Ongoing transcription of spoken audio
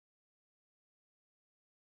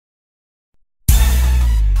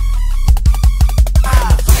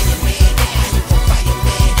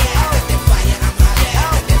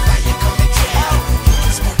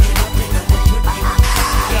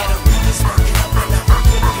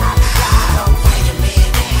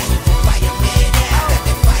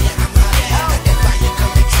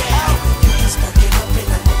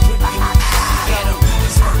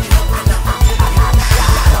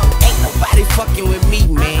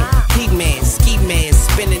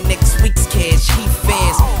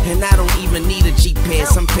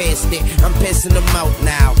passing them out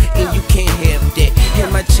now, and you can't have that.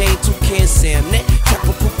 And my chain too can't Sam that.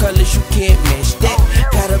 Tropical colors you can't match that.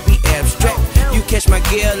 Gotta be abstract. You catch my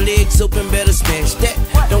girl legs open, better smash that.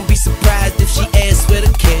 Don't be surprised if she asks where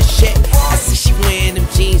the cash at. I see she wearing them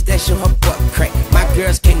jeans that show her butt crack. My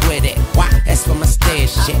girls can't wear that. Why? That's for my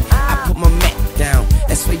stash shit. I put my Mac down.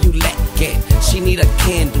 That's where you lack at. She need a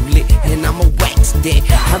candle lit, and I'ma wax that.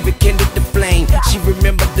 I rekindled the flame. She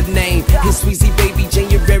remembered the name. His Sweezy baby,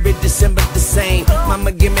 January, December the same.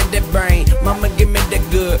 Mama give me that brain. Mama give me that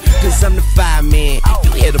good. Cause I'm the fireman.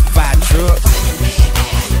 You hear the fire truck.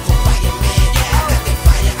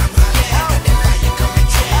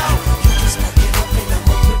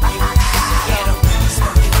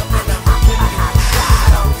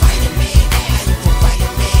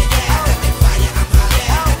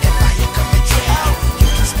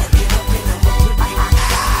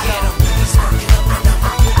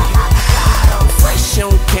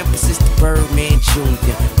 Birdman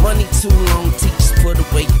Jr. Money too long, teachers put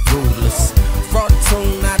away rulers.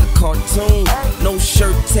 Fraudtoon, not a cartoon. No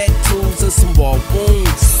shirt, tattoos, and some wall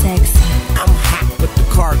wounds. Sexy. I'm hot, but the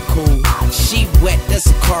car cool. She wet, that's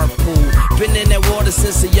a carpool. Been in that water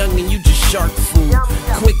since a youngin', you just shark food.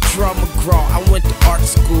 Quick draw McGraw, I went to art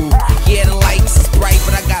school. Yeah, the lights is bright,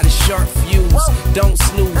 but I got a sharp fuse. Don't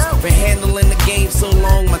snooze, been handling the game so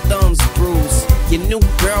long, my thumb's bruised. Your new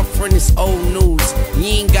girlfriend is old news. You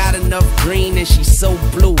ain't got enough green and she's so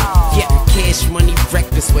blue. Yeah, cash money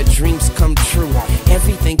breakfast where dreams come true.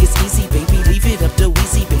 Everything is easy, baby. Leave it up to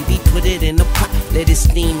Weezy, baby. Put it in a pot, let it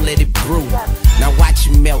steam, let it brew. Now watch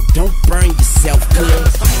it melt, don't burn yourself,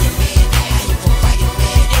 cuz.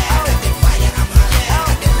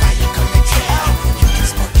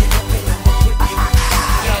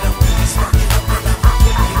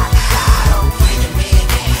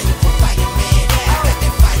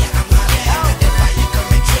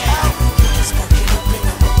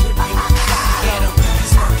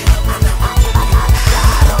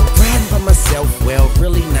 Well,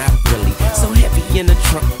 really not really. So heavy in the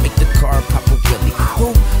trunk, make the car pop a wheelie.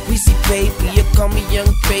 Oh, Weezy baby, you call me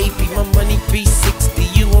young baby. My money 360,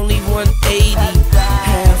 you only 180.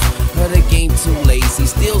 Half of the game too lazy,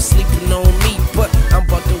 still sleeping on me, but I'm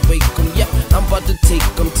about to wake 'em. Yeah, I'm about to take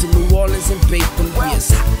 'em to New Orleans and bake 'em. Yeah,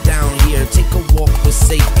 it's hot down here, take a walk with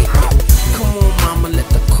safety. Come on, mama, let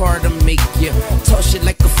the Carter make ya. Toss it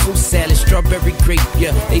like a fruit salad, strawberry grape,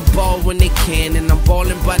 yeah. They ball when they can, and I'm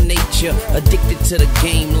ballin' by nature. Addicted to the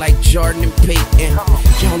game like Jordan and Peyton.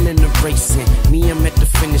 Y'all in the racing, me, I'm at the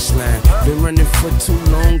finish line. Been running for too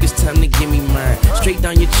long, it's time to give me mine. Straight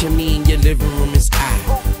down your chimney in your living room is I.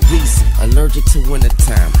 Weezy, allergic to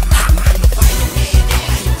wintertime. I'm a fireman.